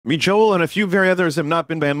Me, Joel, and a few very others have not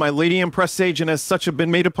been banned. My Lady Empress Sage and as such have been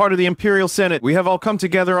made a part of the Imperial Senate. We have all come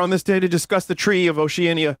together on this day to discuss the Treaty of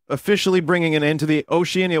Oceania, officially bringing an end to the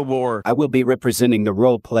Oceania War. I will be representing the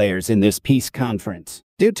role players in this peace conference.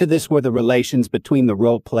 Due to this war, the relations between the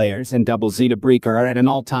role players and Double Zeta Breaker are at an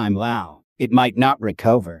all-time low. It might not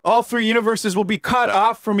recover. All three universes will be cut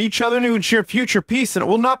off from each other to ensure future peace, and it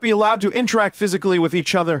will not be allowed to interact physically with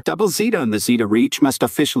each other. Double Zeta and the Zeta Reach must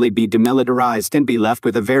officially be demilitarized and be left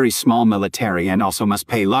with a very small military, and also must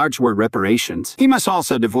pay large war reparations. He must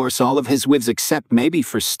also divorce all of his wives except maybe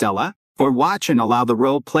for Stella, or watch and allow the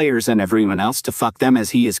role players and everyone else to fuck them as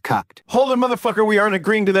he is cucked. Hold on, motherfucker, we aren't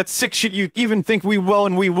agreeing to that sick shit you even think we will,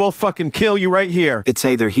 and we will fucking kill you right here. It's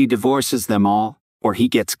either he divorces them all, or he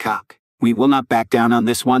gets cucked. We will not back down on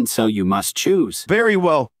this one, so you must choose. Very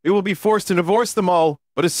well. We will be forced to divorce them all,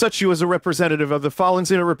 but as such, you as a representative of the fallen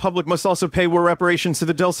Zeta Republic must also pay war reparations to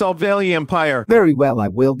the Del Sol Valley Empire. Very well, I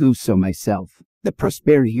will do so myself. The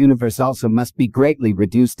Prosperity Universe also must be greatly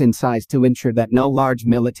reduced in size to ensure that no large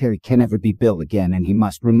military can ever be built again, and he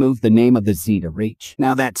must remove the name of the Zeta Reach.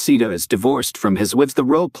 Now that Zeta is divorced from his wives, the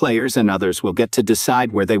role players and others will get to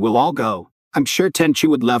decide where they will all go. I'm sure Tenchu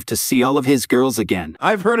would love to see all of his girls again.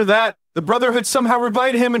 I've heard of that. The Brotherhood somehow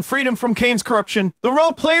revived him and freed him from Kane's corruption. The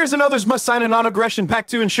role players and others must sign a non-aggression pact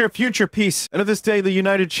to ensure future peace. And to this day, the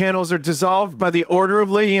United Channels are dissolved by the order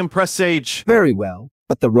of Lady Empress Sage. Very well,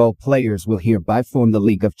 but the role players will hereby form the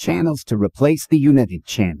League of Channels to replace the United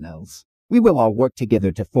Channels. We will all work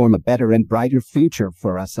together to form a better and brighter future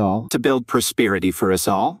for us all. To build prosperity for us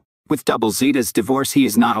all? With Double Zeta's divorce, he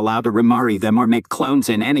is not allowed to remarry them or make clones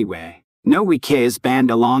in any way. No Wiki is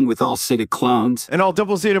banned along with all Zeta clones. And all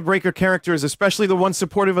Double Zeta Breaker characters, especially the ones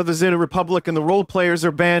supportive of the Zeta Republic and the role players,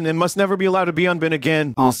 are banned and must never be allowed to be unbanned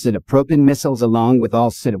again. All Zeta proton missiles along with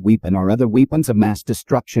all Zeta weapon or other weapons of mass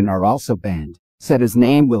destruction are also banned. Zeta's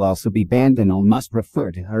name will also be banned and all must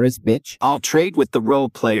refer to her as bitch. All trade with the role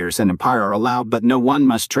players and Empire are allowed, but no one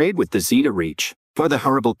must trade with the Zeta Reach. For the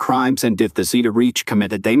horrible crimes, and if the Zeta Reach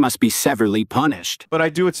committed, they must be severely punished. But I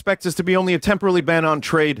do expect this to be only a temporary ban on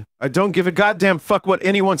trade. I don't give a goddamn fuck what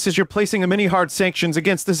anyone says. You're placing many hard sanctions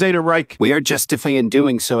against the Zeta Reich. We are justified in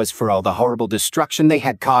doing so, as for all the horrible destruction they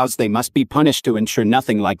had caused, they must be punished to ensure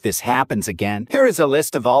nothing like this happens again. Here is a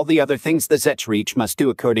list of all the other things the Zeta Reach must do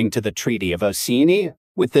according to the Treaty of Oceania.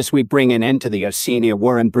 With this, we bring an end to the Oceania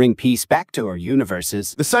War and bring peace back to our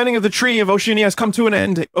universes. The signing of the Treaty of Oceania has come to an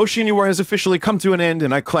end. Oceania War has officially come to an end,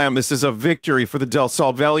 and I claim this is a victory for the Del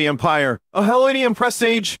Sol Valley Empire. Oh, hell, Lady Empress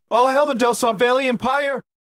Sage! Oh, hell, the Del Sol Valley Empire!